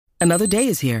Another day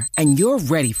is here, and you're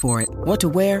ready for it. What to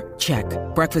wear? Check.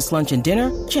 Breakfast, lunch, and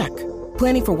dinner? Check.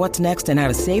 Planning for what's next and how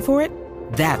to save for it?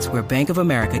 That's where Bank of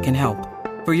America can help.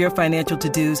 For your financial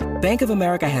to-dos, Bank of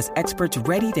America has experts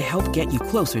ready to help get you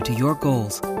closer to your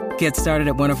goals. Get started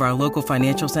at one of our local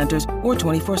financial centers or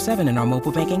 24/7 in our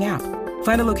mobile banking app.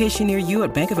 Find a location near you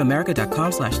at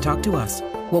bankofamerica.com/talktous.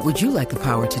 What would you like the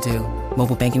power to do?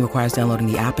 Mobile banking requires downloading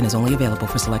the app and is only available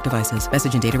for select devices.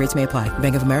 Message and data rates may apply.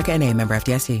 Bank of America N.A., member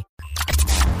FDIC.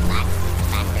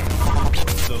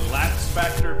 The Lax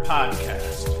Factor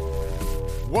Podcast.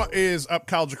 What is up,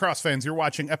 college lacrosse fans? You're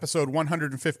watching episode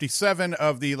 157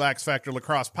 of the Lax Factor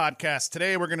Lacrosse Podcast.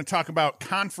 Today, we're going to talk about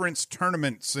conference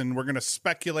tournaments, and we're going to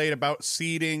speculate about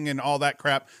seeding and all that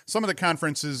crap. Some of the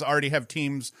conferences already have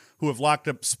teams who have locked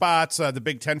up spots. The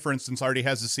Big Ten, for instance, already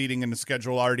has the seeding and the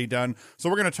schedule already done. So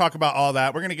we're going to talk about all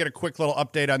that. We're going to get a quick little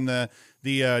update on the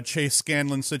Chase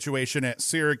Scanlon situation at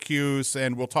Syracuse,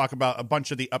 and we'll talk about a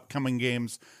bunch of the upcoming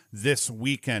games this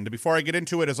weekend. Before I get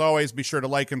into it, as always, be sure to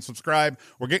like and subscribe.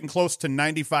 We're getting close to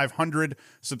 9,500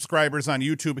 subscribers on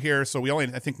YouTube here, so we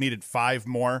only, I think, needed 5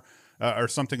 more or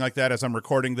something like that as I'm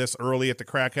recording this early at the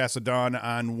crack ass of dawn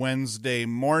on Wednesday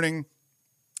morning.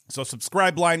 So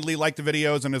subscribe blindly, like the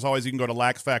videos, and as always, you can go to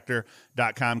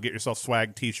laxfactor.com, get yourself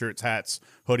swag, t-shirts, hats,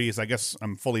 hoodies. I guess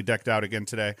I'm fully decked out again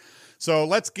today. So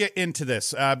let's get into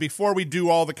this. Before we do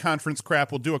all the conference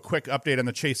crap, we'll do a quick update on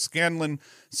the Chase Scanlon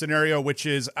scenario, which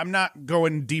is, I'm not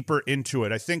going deeper into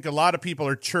it. I think a lot of people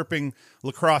are chirping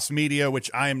lacrosse media,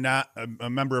 which I am not a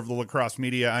member of the lacrosse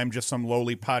media. I'm just some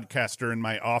lowly podcaster in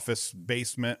my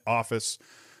basement office,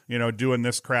 doing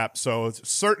this crap. So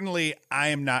certainly I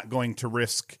am not going to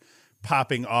risk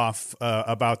popping off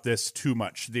about this too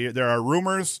much. There are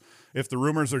rumors. If the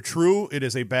rumors are true, it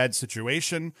is a bad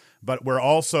situation. But we're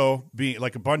also being,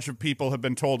 like, a bunch of people have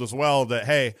been told as well that,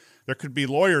 hey, there could be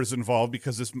lawyers involved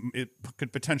because it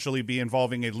could potentially be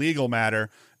involving a legal matter.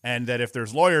 And that if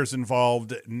there's lawyers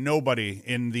involved, nobody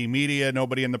in the media,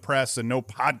 nobody in the press, and no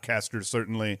podcaster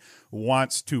certainly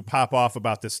wants to pop off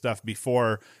about this stuff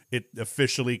before it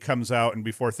officially comes out and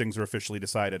before things are officially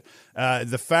decided.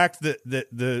 The fact that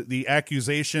the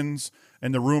accusations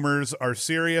and the rumors are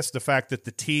serious, the fact that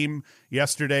the team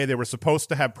yesterday, they were supposed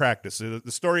to have practice.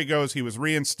 The story goes he was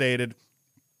reinstated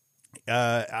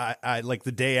like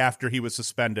the day after he was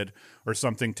suspended or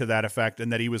something to that effect,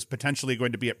 and that he was potentially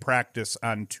going to be at practice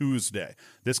on Tuesday.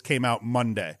 This came out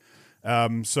Monday.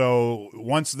 So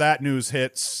once that news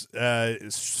hits,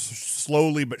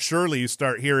 slowly but surely you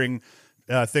start hearing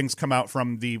things come out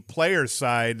from the players'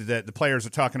 side that the players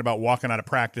are talking about walking out of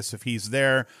practice if he's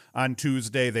there on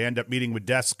Tuesday. They end up meeting with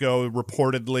Desko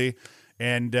reportedly,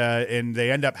 and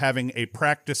they end up having a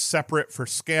practice separate for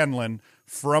Scanlon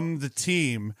from the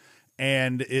team.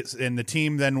 And the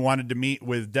team then wanted to meet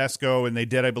with Desko, and they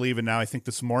did, I believe. And now I think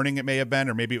this morning it may have been,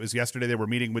 or maybe it was yesterday, they were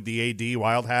meeting with the AD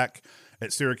Wildhack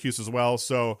at Syracuse as well.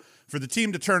 So for the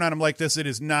team to turn on him like this, it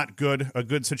is not a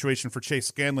good situation for Chase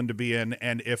Scanlon to be in.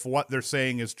 And if what they're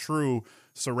saying is true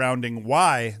surrounding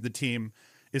why the team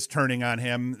is turning on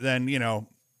him, then,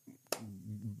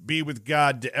 be with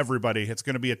God to everybody. It's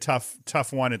going to be a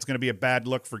tough one. It's going to be a bad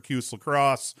look for Cuse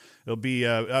Lacrosse. It'll be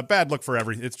a bad look for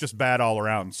everything. It's just bad all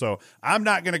around. So I'm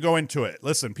not going to go into it.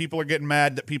 Listen, people are getting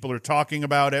mad that people are talking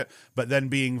about it, but then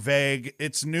being vague.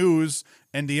 It's news,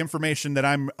 and the information that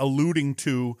I'm alluding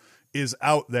to is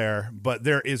out there, but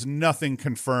there is nothing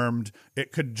confirmed.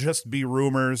 It could just be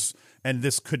rumors, and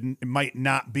it might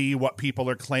not be what people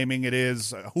are claiming it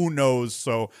is. Who knows?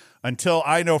 So until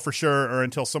I know for sure, or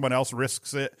until someone else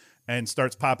risks it and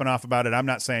starts popping off about it, I'm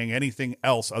not saying anything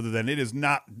else other than it is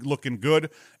not looking good.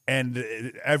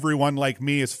 And everyone like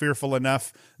me is fearful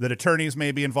enough that attorneys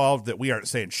may be involved that we aren't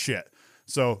saying shit.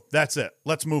 So that's it.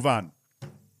 Let's move on.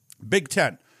 Big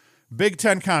Ten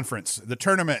Conference. The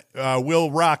tournament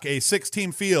will rock a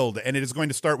 6-team field, and it is going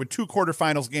to start with 2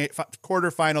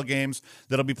 quarterfinal games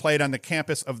that'll be played on the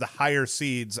campus of the higher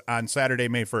seeds on Saturday,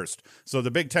 May 1st. So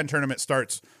the Big Ten tournament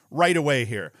starts right away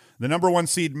here. The number 1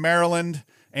 seed Maryland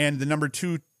and the number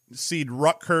 2 seed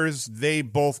Rutgers, they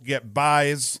both get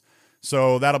byes.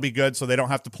 So that'll be good. So they don't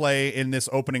have to play in this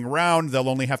opening round. They'll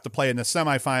only have to play in the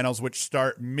semifinals, which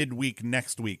start midweek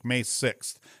next week, May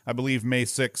 6th. I believe May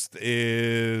 6th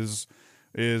is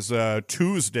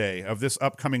Tuesday of this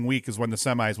upcoming week is when the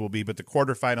semis will be, but the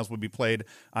quarterfinals will be played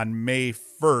on May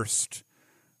 1st.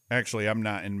 Actually, I'm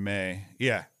not in May.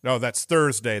 Yeah. No, that's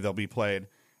Thursday they'll be played,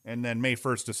 and then May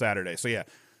 1st to Saturday. So, yeah,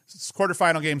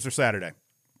 quarterfinal games are Saturday.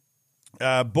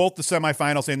 Both the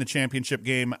semifinals and the championship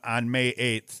game on May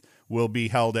 8th will be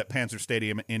held at Panzer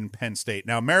Stadium in Penn State.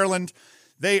 Now, Maryland,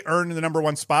 they earned the number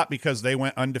 1 spot because they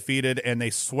went undefeated and they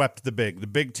swept the Big. The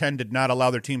Big Ten did not allow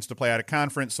their teams to play out of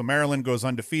conference, so Maryland goes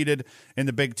undefeated in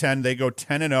the Big Ten. They go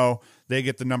 10-0. They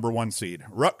get the number 1 seed.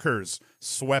 Rutgers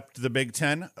swept the Big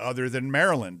Ten other than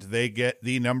Maryland. They get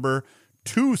the number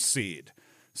 2 seed.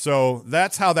 So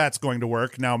that's how that's going to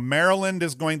work. Now, Maryland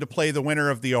is going to play the winner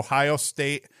of the Ohio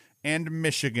State and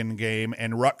Michigan game,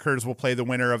 and Rutgers will play the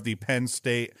winner of the Penn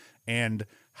State and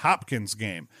Hopkins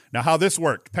game. Now, how this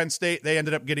worked, Penn State, they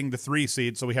ended up getting the 3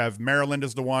 seed, so we have Maryland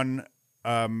as the 1,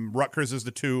 Rutgers is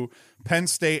the 2, Penn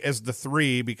State as the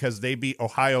 3 because they beat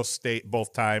Ohio State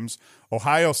both times,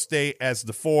 Ohio State as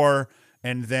the 4,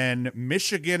 and then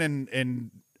Michigan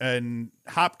and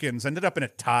Hopkins ended up in a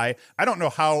tie. I don't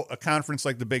know how a conference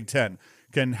like the Big Ten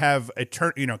can have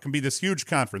can be this huge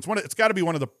conference. It's got to be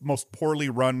one of the most poorly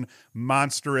run,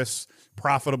 monstrous,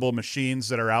 profitable machines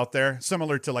that are out there,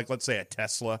 similar to, like, let's say a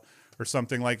Tesla or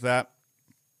something like that.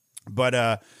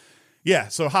 But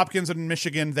so Hopkins and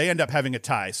Michigan, they end up having a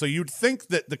tie. So you'd think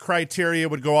that the criteria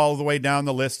would go all the way down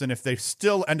the list, and if they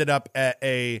still ended up at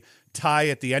a tie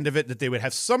at the end of it, that they would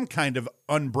have some kind of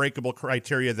unbreakable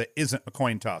criteria that isn't a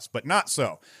coin toss, but not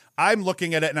so. I'm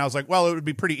looking at it and I was like, well, it would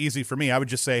be pretty easy for me. I would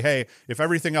just say, hey, if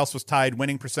everything else was tied,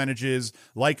 winning percentages,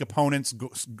 like opponents,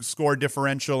 score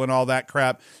differential and all that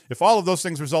crap, if all of those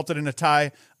things resulted in a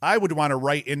tie, I would want to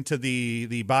write into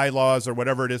the bylaws or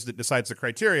whatever it is that decides the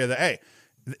criteria that, hey,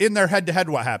 in their head-to-head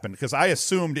what happened? Because I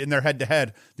assumed in their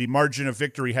head-to-head the margin of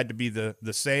victory had to be the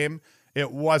same.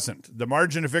 It wasn't. The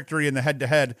margin of victory in the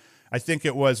head-to-head, I think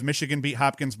it was Michigan beat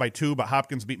Hopkins by 2, but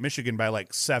Hopkins beat Michigan by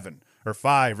like 7 or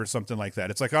 5 or something like that.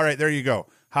 It's like, all right, there you go.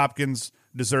 Hopkins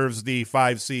deserves the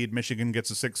 5 seed. Michigan gets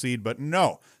a 6 seed. But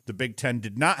no, the Big Ten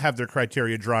did not have their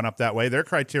criteria drawn up that way. Their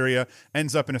criteria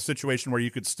ends up in a situation where you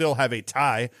could still have a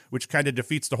tie, which kind of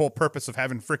defeats the whole purpose of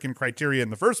having freaking criteria in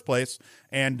the first place.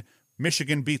 And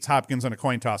Michigan beats Hopkins on a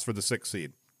coin toss for the 6th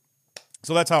seed.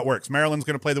 So that's how it works. Maryland's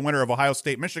going to play the winner of Ohio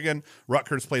State, Michigan.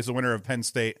 Rutgers plays the winner of Penn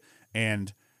State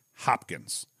and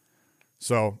Hopkins.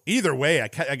 So either way,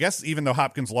 I guess even though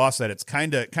Hopkins lost that, it's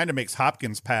kind of makes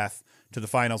Hopkins' path to the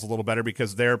finals a little better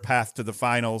because their path to the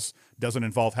finals doesn't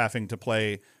involve having to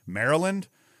play Maryland.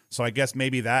 So I guess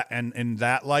maybe that, and in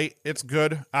that light, it's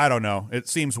good. I don't know. It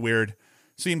seems weird.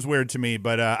 Seems weird to me,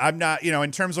 but I'm not,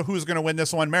 in terms of who's going to win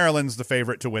this one, Maryland's the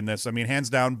favorite to win this. I mean, hands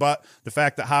down, but the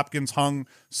fact that Hopkins hung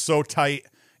so tight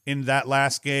in that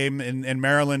last game, and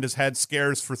Maryland has had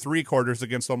scares for 3 quarters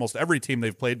against almost every team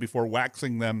they've played before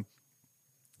waxing them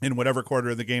in whatever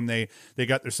quarter of the game they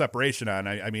got their separation on.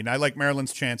 I mean, I like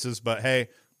Maryland's chances, but hey,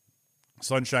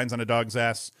 sun shines on a dog's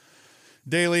ass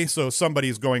daily, so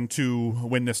somebody's going to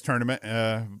win this tournament,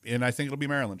 and I think it'll be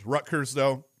Maryland. Rutgers,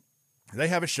 though, they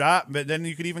have a shot, but then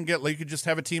you could even you could just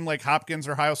have a team like Hopkins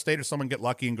or Ohio State or someone get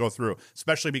lucky and go through,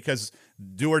 especially because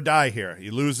do or die here.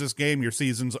 You lose this game, your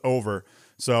season's over.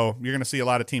 So you're going to see a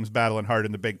lot of teams battling hard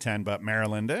in the Big Ten, but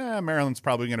Maryland's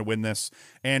probably going to win this,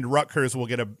 and Rutgers will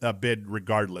get a bid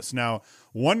regardless. Now,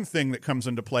 one thing that comes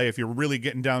into play if you're really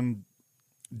getting down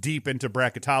deep into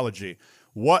bracketology,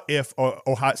 what if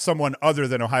someone other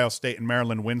than Ohio State and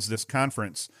Maryland wins this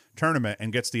conference tournament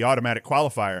and gets the automatic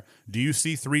qualifier? Do you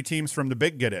see 3 teams from the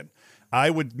Big get in? I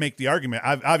would make the argument,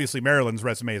 obviously Maryland's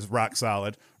resume is rock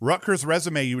solid. Rutgers'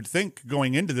 resume, you would think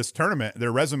going into this tournament,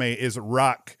 their resume is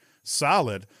rock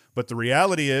solid, but the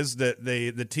reality is that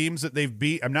the teams that they've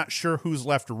beat, I'm not sure who's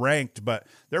left ranked, but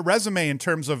their resume in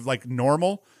terms of like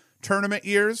normal tournament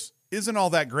years isn't all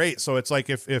that great. So it's like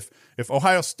if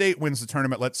Ohio State wins the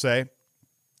tournament, let's say,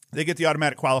 they get the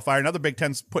automatic qualifier. Now the Big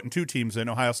Ten's putting 2 teams in,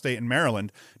 Ohio State and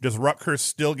Maryland. Does Rutgers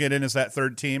still get in as that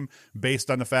 3rd team based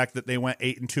on the fact that they went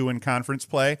 8-2 in conference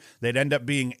play? They'd end up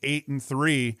being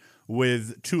 8-3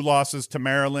 with 2 losses to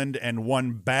Maryland and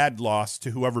 1 bad loss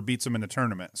to whoever beats them in the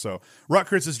tournament. So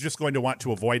Rutgers is just going to want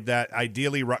to avoid that.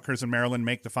 Ideally, Rutgers and Maryland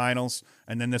make the finals,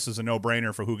 and then this is a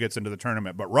no-brainer for who gets into the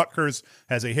tournament. But Rutgers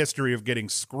has a history of getting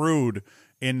screwed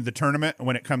in the tournament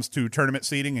when it comes to tournament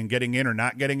seeding and getting in or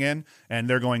not getting in, and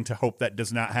they're going to hope that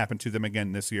does not happen to them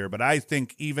again this year. But I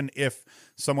think even if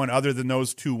someone other than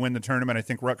those 2 win the tournament, I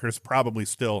think Rutgers probably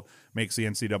still makes the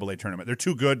NCAA tournament. They're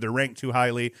too good, they're ranked too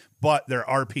highly, but their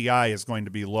RPI is going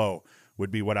to be low, would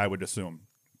be what I would assume.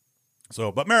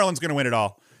 So, but Maryland's going to win it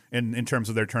all in terms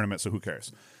of their tournament, so who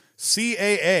cares?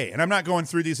 CAA, and I'm not going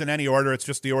through these in any order. It's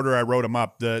just the order I wrote them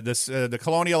up. The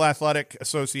Colonial Athletic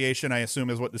Association, I assume,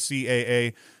 is what the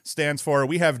CAA stands for.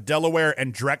 We have Delaware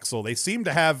and Drexel. They seem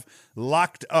to have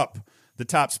locked up the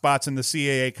top spots in the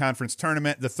CAA conference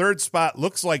tournament. The 3rd spot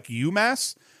looks like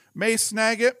UMass may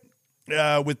snag it.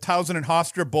 with Towson and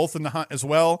Hofstra both in the hunt as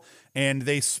well, and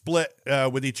they split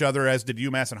with each other, as did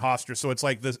UMass and Hofstra. So it's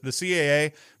like the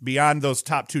CAA, beyond those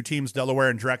top two teams, Delaware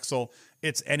and Drexel,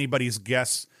 it's anybody's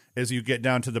guess as you get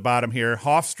down to the bottom here.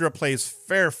 Hofstra plays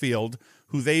Fairfield,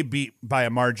 who they beat by a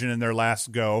margin in their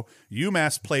last go.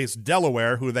 UMass plays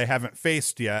Delaware, who they haven't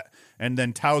faced yet. And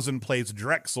then Towson plays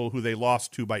Drexel, who they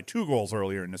lost to by 2 goals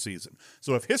earlier in the season.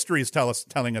 So if history is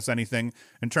telling us anything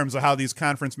in terms of how these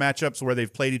conference matchups where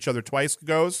they've played each other twice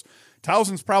goes,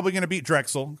 Towson's probably going to beat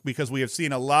Drexel, because we have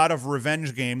seen a lot of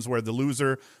revenge games where the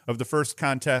loser of the first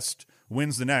contest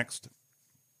wins the next.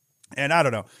 And I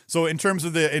don't know. So in terms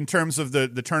of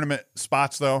the tournament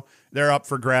spots, though, they're up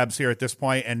for grabs here at this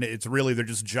point, and it's really, they're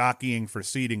just jockeying for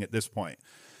seeding at this point.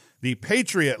 The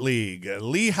Patriot League,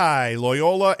 Lehigh,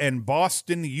 Loyola, and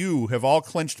Boston U have all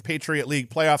clinched Patriot League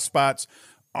playoff spots.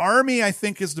 Army, I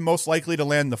think, is the most likely to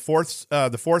land the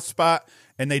fourth spot,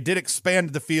 and they did expand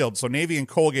the field. So Navy and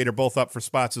Colgate are both up for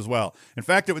spots as well. In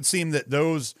fact, it would seem that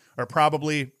those are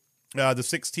probably the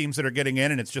 6 teams that are getting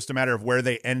in, and it's just a matter of where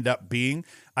they end up being.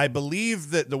 I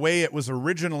believe that the way it was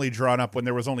originally drawn up when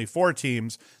there was only 4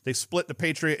 teams, they split the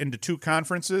Patriot into 2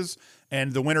 conferences,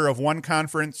 and the winner of one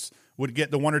conference would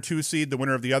get the 1 or 2 seed, the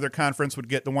winner of the other conference would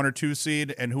get the 1 or 2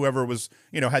 seed, and whoever was,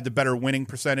 had the better winning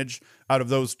percentage out of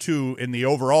those 2 in the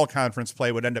overall conference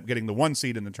play would end up getting the 1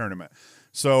 seed in the tournament.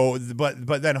 So,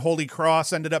 but then Holy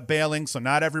Cross ended up bailing, so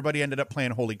not everybody ended up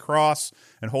playing Holy Cross,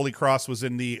 and Holy Cross was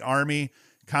in the Army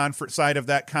conference side of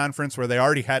that conference where they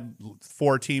already had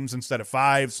 4 teams instead of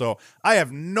 5. So I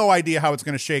have no idea how it's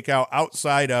going to shake out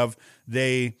outside of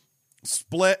they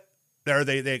split, or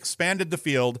they expanded the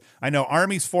field. I know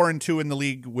Army's 4-2 in the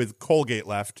league with Colgate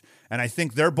left, and I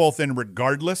think they're both in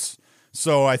regardless.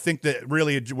 So I think that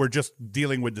really we're just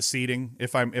dealing with the seeding,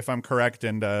 if I'm correct.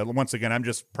 And once again, I'm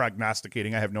just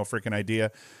prognosticating. I have no freaking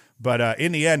idea. But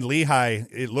in the end, Lehigh,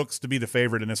 it looks to be the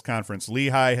favorite in this conference.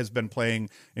 Lehigh has been playing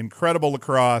incredible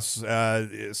lacrosse.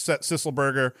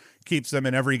 Sisselberger keeps them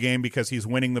in every game because he's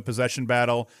winning the possession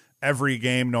battle every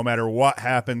game, no matter what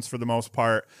happens for the most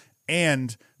part.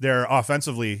 And they're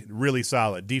offensively really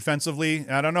solid. Defensively,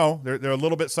 I don't know. They're a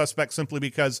little bit suspect simply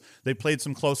because they played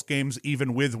some close games,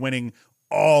 even with winning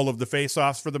all of the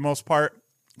faceoffs for the most part.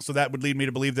 So that would lead me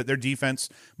to believe that their defense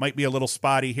might be a little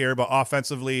spotty here, but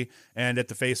offensively and at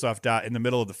the faceoff dot in the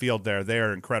middle of the field there, they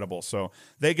are incredible. So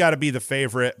they got to be the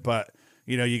favorite, but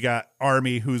you got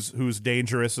Army, who's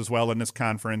dangerous as well in this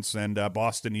conference, and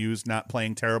Boston U's not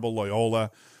playing terrible,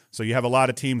 Loyola. So you have a lot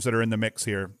of teams that are in the mix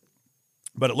here.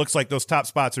 But it looks like those top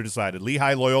spots are decided.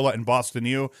 Lehigh, Loyola, and Boston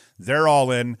U, they're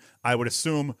all in. I would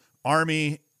assume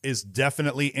Army is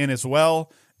definitely in as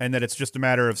well, and that it's just a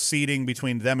matter of seeding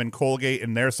between them and Colgate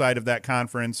and their side of that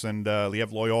conference. And you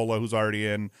have Loyola, who's already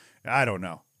in. I don't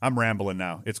know. I'm rambling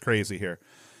now. It's crazy here.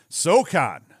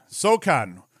 SoCon.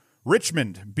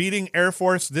 Richmond beating Air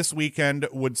Force this weekend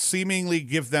would seemingly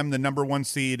give them the number 1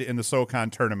 seed in the SoCon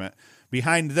tournament.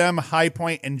 Behind them, High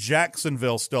Point and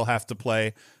Jacksonville still have to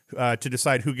play to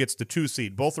decide who gets the 2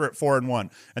 seed. Both are at 4-1.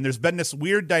 And there's been this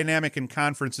weird dynamic in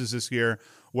conferences this year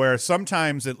where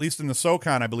sometimes, at least in the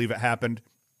SoCon, I believe it happened,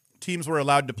 teams were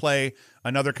allowed to play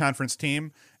another conference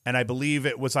team, and I believe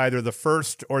it was either the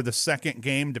first or the second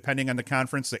game, depending on the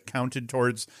conference, that counted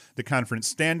towards the conference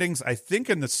standings. I think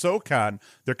in the SoCon,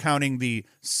 they're counting the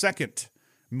second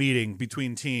meeting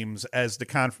between teams as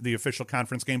the official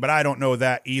conference game, but I don't know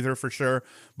that either for sure.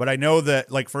 But I know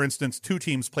that, like, for instance, 2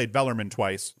 teams played Bellarmine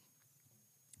twice,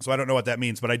 so I don't know what that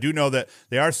means, but I do know that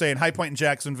they are saying High Point and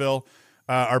Jacksonville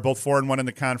are both 4-1 in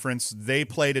the conference. They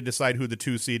play to decide who the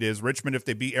 2 seed is. Richmond, if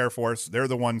they beat Air Force, they're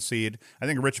the 1 seed. I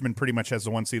think Richmond pretty much has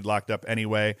the 1 seed locked up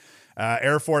anyway.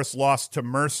 Air Force lost to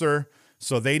Mercer,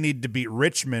 so they need to beat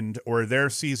Richmond or their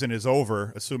season is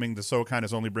over, assuming the SoCon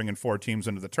is only bringing 4 teams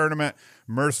into the tournament.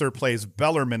 Mercer plays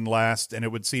Bellarmine last, and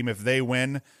it would seem if they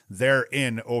win, they're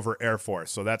in over Air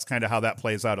Force. So that's kind of how that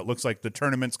plays out. It looks like the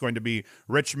tournament's going to be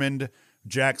Richmond,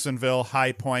 Jacksonville,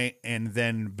 High Point, and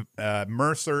then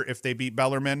Mercer if they beat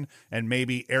Bellarmine, and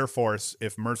maybe Air Force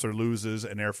if Mercer loses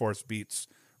and Air Force beats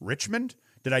Richmond.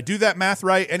 Did I do that math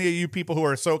right? Any of you people who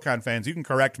are SoCon fans, you can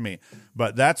correct me,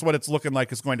 but that's what it's looking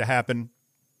like is going to happen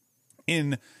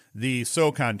in the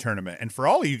SoCon tournament. And for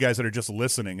all of you guys that are just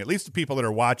listening, at least the people that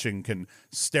are watching can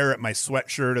stare at my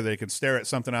sweatshirt, or they can stare at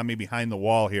something on me behind the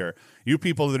wall here. You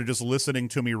people that are just listening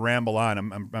to me ramble on,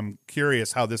 I'm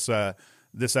curious how this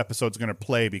episode's going to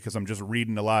play, because I'm just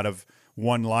reading a lot of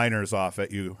one-liners off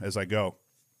at you as I go.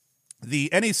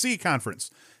 The NEC conference,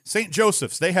 St.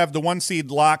 Joseph's, they have the 1 seed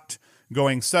locked,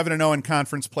 going 7-0 in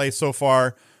conference play so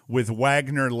far. with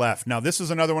Wagner left. Now, this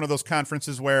is another one of those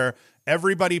conferences where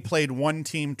everybody played one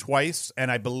team twice,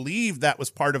 and I believe that was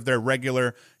part of their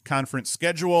regular conference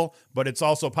schedule, but it's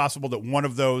also possible that one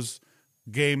of those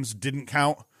games didn't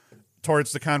count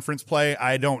towards the conference play.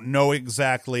 I don't know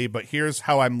exactly, but here's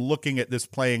how I'm looking at this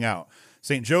playing out.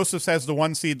 St. Joseph's has the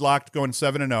 1 seed locked, going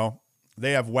 7-0.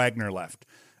 They have Wagner left.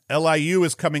 LIU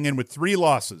is coming in with 3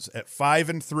 losses at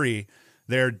 5-3.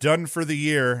 They're done for the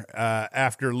year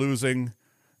after losing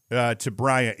to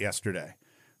Bryant yesterday.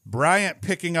 Bryant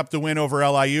picking up the win over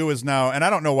LIU is now, and I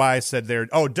don't know why I said they're,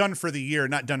 done for the year,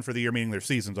 not done for the year meaning their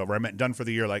season's over. I meant done for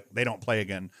the year like they don't play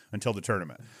again until the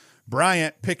tournament.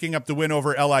 Bryant picking up the win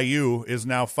over LIU is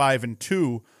now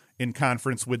 5-2 in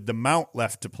conference with the Mount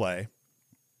left to play.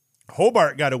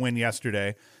 Hobart got a win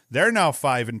yesterday. They're now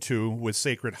 5-2 with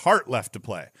Sacred Heart left to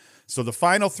play. So the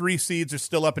final 3 seeds are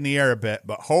still up in the air a bit,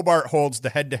 but Hobart holds the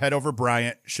head-to-head over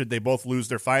Bryant should they both lose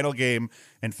their final game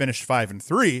and finish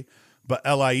 5-3. But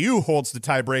LIU holds the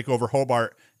tiebreak over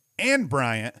Hobart and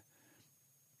Bryant.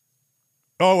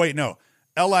 Oh, wait, no.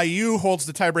 LIU holds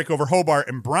the tiebreak over Hobart,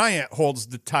 and Bryant holds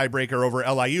the tiebreaker over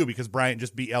LIU because Bryant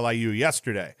just beat LIU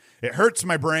yesterday. It hurts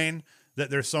my brain that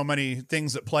there's so many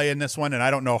things at play in this one, and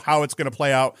I don't know how it's going to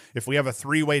play out. If we have a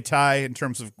 3-way tie in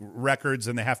terms of records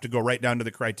and they have to go right down to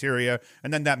the criteria,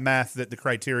 and then that math that the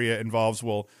criteria involves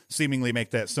will seemingly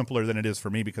make that simpler than it is for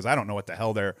me because I don't know what the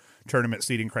hell their tournament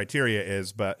seeding criteria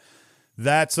is, but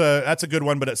that's a good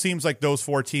one. But it seems like those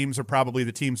 4 teams are probably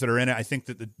the teams that are in it. I think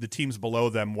that the teams below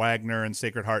them, Wagner and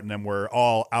Sacred Heart and them, were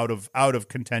all out of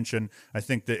contention. I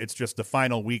think that it's just the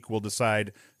final week will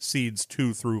decide seeds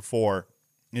 2 through 4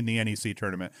 in the NEC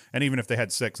tournament. And even if they had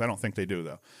 6, I don't think they do,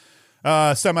 though.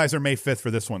 Semis are May 5th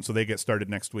for this one, so they get started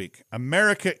next week.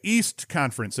 America East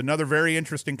Conference, another very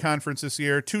interesting conference this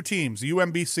year. 2 teams,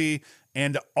 UMBC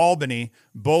and Albany,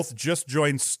 both just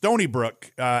joined Stony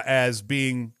Brook as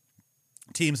being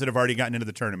teams that have already gotten into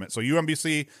the tournament. So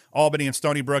UMBC, Albany, and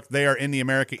Stony Brook, they are in the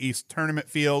America East tournament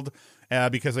field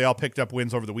because they all picked up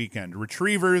wins over the weekend.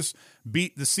 Retrievers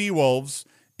beat the Seawolves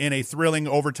in a thrilling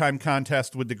overtime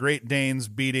contest with the Great Danes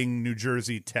beating New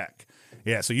Jersey Tech.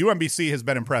 Yeah, so UMBC has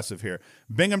been impressive here.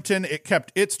 Binghamton, it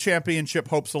kept its championship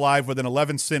hopes alive with an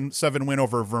 11-7 win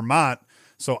over Vermont.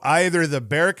 So either the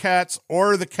Bearcats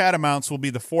or the Catamounts will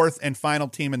be the 4th and final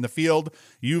team in the field.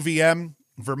 UVM,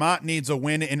 Vermont needs a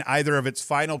win in either of its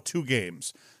final 2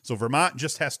 games. So Vermont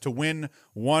just has to win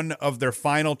one of their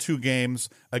final 2 games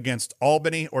against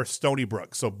Albany or Stony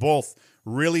Brook. So both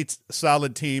really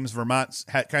solid teams. Vermont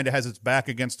kind of has its back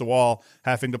against the wall,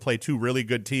 having to play 2 really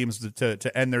good teams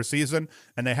to end their season,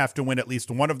 and they have to win at least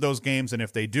one of those games, and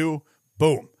if they do,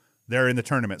 boom, they're in the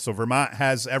tournament. So Vermont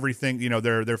has everything,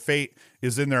 their fate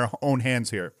is in their own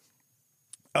hands here.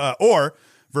 Or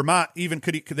Vermont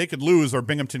they could lose, or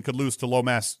Binghamton could lose to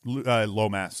UMass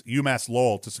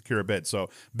Lowell to secure a bid. So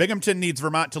Binghamton needs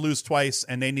Vermont to lose twice,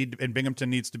 and Binghamton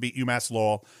needs to beat UMass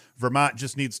Lowell. Vermont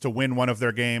just needs to win one of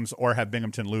their games or have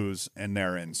Binghamton lose, and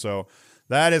they're in. So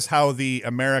that is how the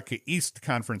America East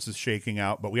Conference is shaking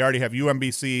out. But we already have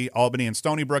UMBC, Albany, and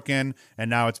Stony Brook in, and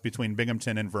now it's between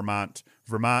Binghamton and Vermont.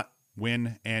 Vermont,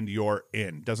 win, and you're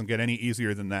in. Doesn't get any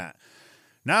easier than that.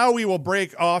 Now we will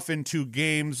break off into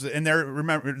games, and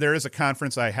there is a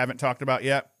conference I haven't talked about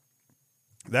yet.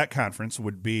 That conference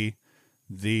would be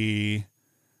the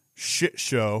shit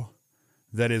show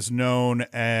that is known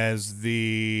as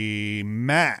the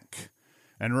MAC.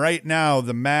 And right now,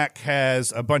 the MAC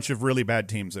has a bunch of really bad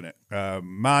teams in it.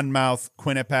 Monmouth,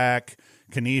 Quinnipiac,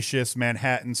 Canisius,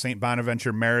 Manhattan, St.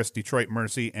 Bonaventure, Marist, Detroit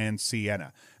Mercy, and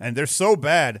Siena. And they're so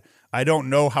bad, I don't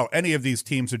know how any of these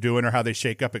teams are doing or how they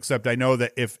shake up, except I know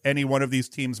that if any one of these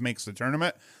teams makes the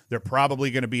tournament, they're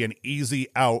probably going to be an easy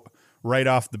out right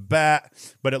off the bat.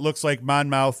 But it looks like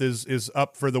Monmouth is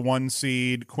up for the 1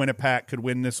 seed. Quinnipiac could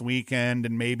win this weekend,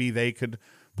 and maybe they could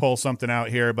pull something out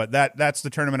here. But that's the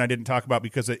tournament I didn't talk about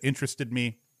because it interested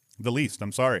me the least.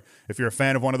 I'm sorry. If you're a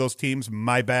fan of one of those teams,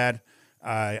 my bad.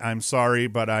 I'm sorry,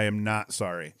 but I am not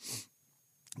sorry.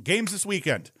 Games this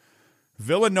weekend.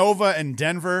 Villanova and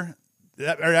Denver.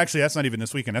 Actually, that's not even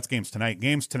this weekend. That's games tonight.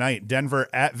 Games tonight. Denver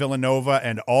at Villanova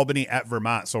and Albany at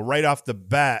Vermont. So right off the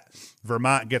bat,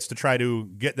 Vermont gets to try to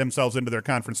get themselves into their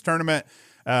conference tournament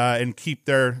and keep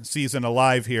their season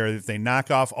alive here. If they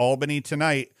knock off Albany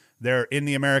tonight, they're in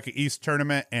the America East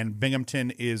tournament, and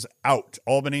Binghamton is out.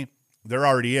 Albany, they're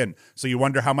already in. So you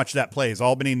wonder how much that plays.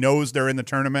 Albany knows they're in the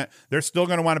tournament. They're still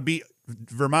going to want to beat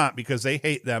Vermont because they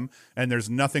hate them, and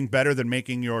there's nothing better than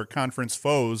making your conference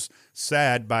foes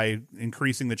sad by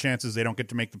increasing the chances they don't get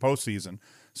to make the postseason.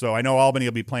 So I know Albany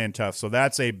will be playing tough. So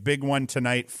that's a big one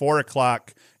tonight, 4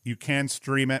 o'clock. You can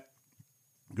stream it.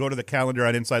 Go to the calendar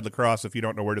on Inside Lacrosse if you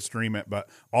don't know where to stream it, but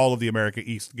all of the America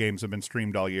East games have been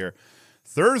streamed all year.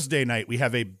 Thursday night, we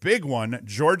have a big one,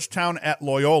 Georgetown at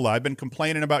Loyola. I've been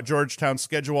complaining about Georgetown's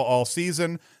schedule all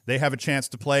season. They have a chance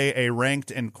to play a ranked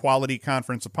and quality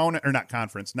conference opponent, or not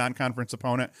conference, non-conference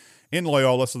opponent in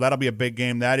Loyola, so that'll be a big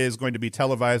game. That is going to be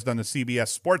televised on the CBS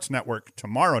Sports Network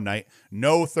tomorrow night.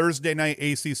 No Thursday night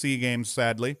ACC games,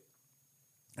 sadly.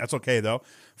 That's okay, though.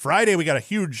 Friday, we got a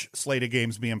huge slate of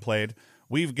games being played.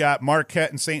 We've got Marquette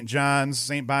and St. John's,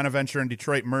 St. Bonaventure and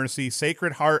Detroit Mercy,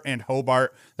 Sacred Heart and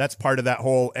Hobart. That's part of that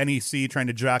whole NEC trying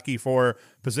to jockey for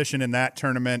position in that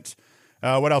tournament.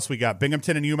 What else we got?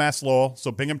 Binghamton and UMass Lowell.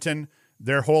 So Binghamton,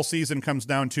 their whole season comes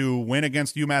down to win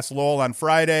against UMass Lowell on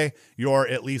Friday. You're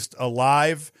at least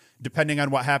alive, depending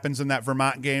on what happens in that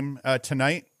Vermont game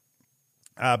tonight.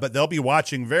 But they'll be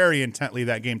watching very intently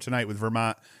that game tonight with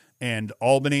Vermont and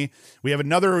Albany. We have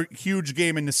another huge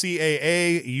game in the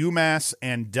CAA. UMass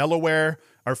and Delaware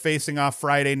are facing off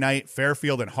Friday night.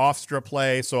 Fairfield and Hofstra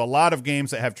play. So a lot of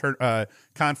games that have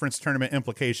conference tournament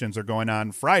implications are going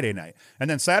on Friday night. And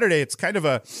then Saturday, it's kind of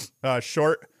a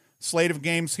short slate of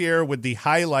games here, with the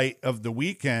highlight of the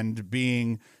weekend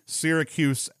being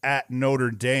Syracuse at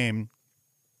Notre Dame.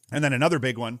 And then another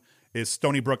big one is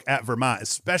Stony Brook at Vermont,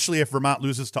 especially if Vermont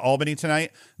loses to Albany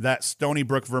tonight. That Stony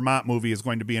Brook Vermont movie is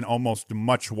going to be an almost a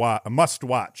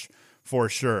must-watch for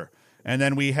sure. And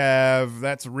then we have,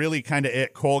 that's really kind of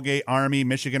it, Colgate, Army,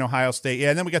 Michigan, Ohio State.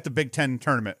 Yeah, and then we got the Big Ten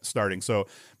tournament starting. So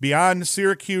beyond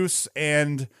Syracuse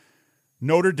and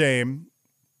Notre Dame,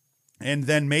 and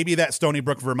then maybe that Stony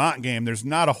Brook Vermont game, there's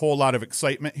not a whole lot of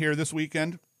excitement here this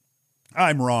weekend.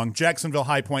 I'm wrong. Jacksonville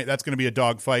High Point, that's going to be a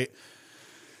dogfight.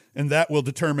 And that will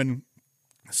determine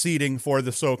seeding for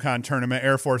the SoCon tournament.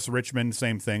 Air Force Richmond,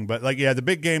 same thing. But the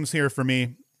big games here for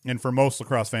me and for most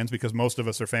lacrosse fans, because most of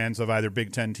us are fans of either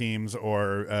Big Ten teams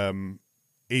or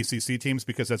ACC teams,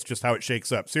 because that's just how it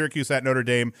shakes up. Syracuse at Notre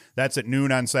Dame, that's at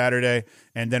noon on Saturday.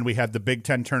 And then we have the Big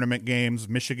Ten tournament games,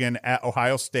 Michigan at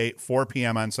Ohio State, 4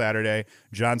 p.m. on Saturday.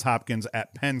 Johns Hopkins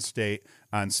at Penn State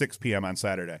on 6 p.m. on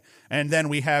Saturday. And then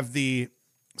we have the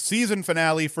season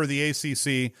finale for the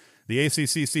ACC. The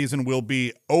ACC season will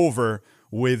be over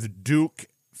with Duke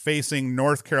facing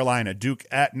North Carolina. Duke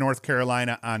at North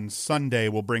Carolina on Sunday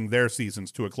will bring their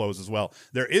seasons to a close as well.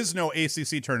 There is no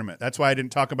ACC tournament. That's why I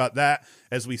didn't talk about that.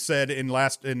 As we said in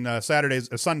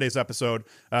Sunday's episode,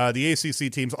 the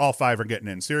ACC teams, all 5 are getting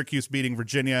in. Syracuse beating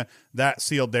Virginia, that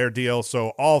sealed their deal. So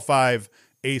all 5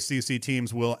 ACC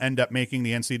teams will end up making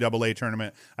the NCAA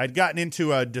tournament. I'd gotten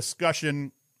into a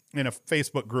discussion in a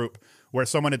Facebook group where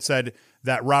someone had said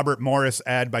that Robert Morris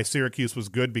ad by Syracuse was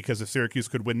good because if Syracuse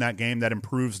could win that game, that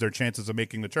improves their chances of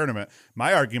making the tournament.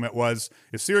 My argument was,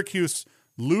 if Syracuse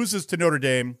loses to Notre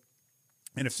Dame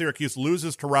and if Syracuse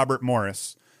loses to Robert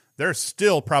Morris, they're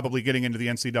still probably getting into the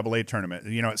NCAA tournament.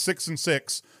 You know, at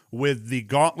 6-6, with the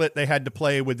gauntlet they had to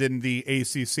play within the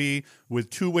ACC, with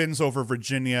 2 wins over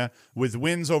Virginia, with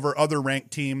wins over other ranked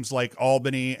teams like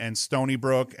Albany and Stony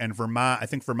Brook and Vermont. I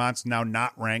think Vermont's now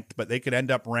not ranked, but they could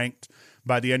end up ranked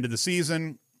by the end of the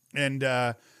season. And,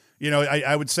 I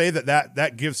would say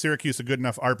that gives Syracuse a good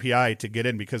enough RPI to get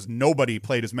in, because nobody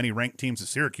played as many ranked teams as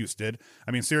Syracuse did.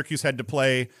 I mean, Syracuse had to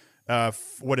play,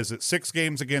 6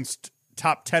 games against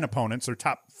top 10 opponents or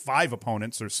top 5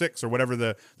 opponents or 6 or whatever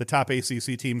the top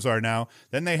ACC teams are now.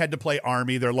 Then they had to play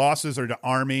Army. Their losses are to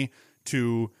Army,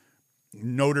 to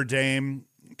Notre Dame,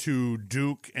 to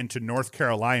Duke, and to North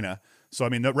Carolina. So, I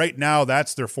mean, right now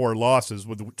that's their 4 losses,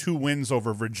 with 2 wins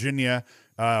over Virginia,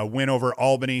 win over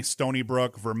Albany, Stony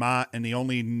Brook, Vermont, and the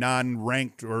only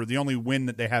non-ranked, or the only win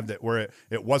that they have that where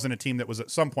it wasn't a team that was at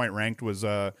some point ranked, was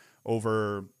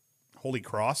over Holy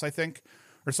Cross, I think,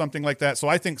 or something like that. So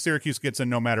I think Syracuse gets in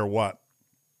no matter what.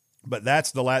 But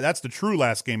that's the true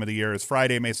last game of the year, is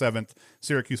Friday, May 7th.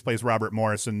 Syracuse plays Robert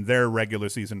Morris in their regular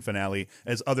season finale,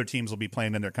 as other teams will be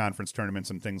playing in their conference tournaments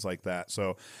and things like that.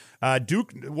 So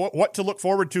Duke, what to look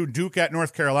forward to, Duke at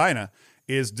North Carolina,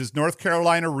 is, does North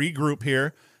Carolina regroup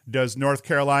here? Does North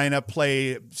Carolina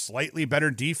play slightly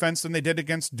better defense than they did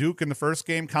against Duke in the first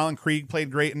game? Colin Krieg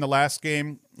played great in the last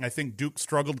game. I think Duke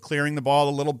struggled clearing the ball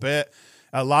a little bit.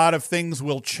 A lot of things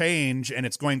will change, and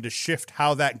it's going to shift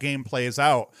how that game plays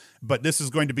out. But this is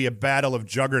going to be a battle of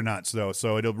juggernauts, though,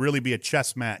 so it'll really be a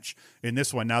chess match in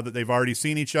this one. Now that they've already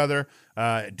seen each other,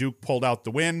 Duke pulled out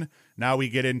the win. Now we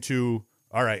get into,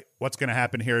 all right, what's going to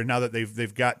happen here? Now that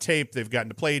they've got tape, they've gotten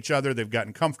to play each other, they've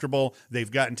gotten comfortable, they've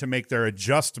gotten to make their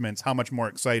adjustments. How much more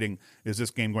exciting is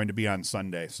this game going to be on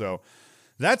Sunday? So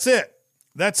that's it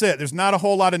That's it. There's not a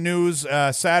whole lot of news.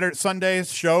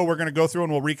 Sunday's show, we're going to go through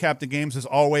and we'll recap the games as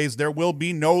always. There will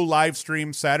be no live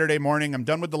stream Saturday morning. I'm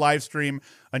done with the live stream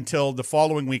until the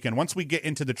following weekend. Once we get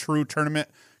into the true tournament,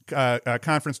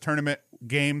 conference tournament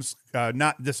games,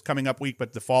 not this coming up week,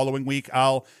 but the following week,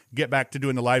 I'll get back to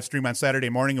doing the live stream on Saturday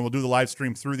morning, and we'll do the live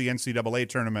stream through the NCAA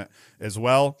tournament as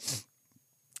well.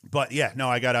 But yeah, no,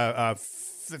 I got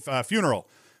a funeral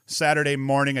Saturday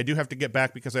morning. I do have to get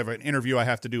back because I have an interview I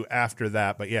have to do after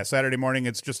that. But yeah, Saturday morning,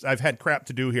 it's just, I've had crap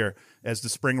to do here as the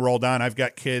spring rolled on. I've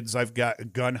got kids. I've got a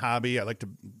gun hobby I like to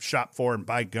shop for and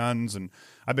buy guns. And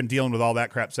I've been dealing with all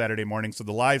that crap Saturday morning. So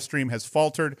the live stream has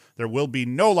faltered. There will be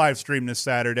no live stream this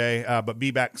Saturday, but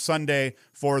be back Sunday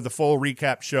for the full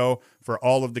recap show for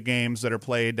all of the games that are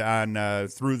played on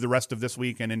through the rest of this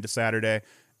week and into Saturday.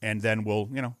 And then we'll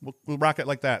rock it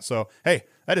like that. So, hey,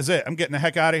 that is it. I'm getting the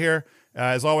heck out of here.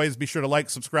 As always, be sure to like,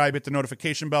 subscribe, hit the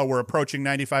notification bell. We're approaching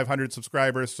 9,500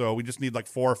 subscribers, so we just need like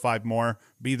 4 or 5 more.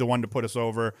 Be the one to put us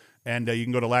over. And you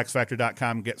can go to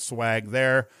laxfactor.com, get swag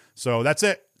there. So that's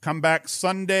it. Come back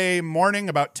Sunday morning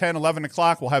about 10, 11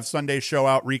 o'clock. We'll have Sunday's show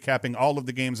out recapping all of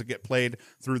the games that get played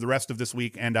through the rest of this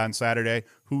week and on Saturday.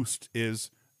 Hoost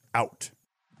is out.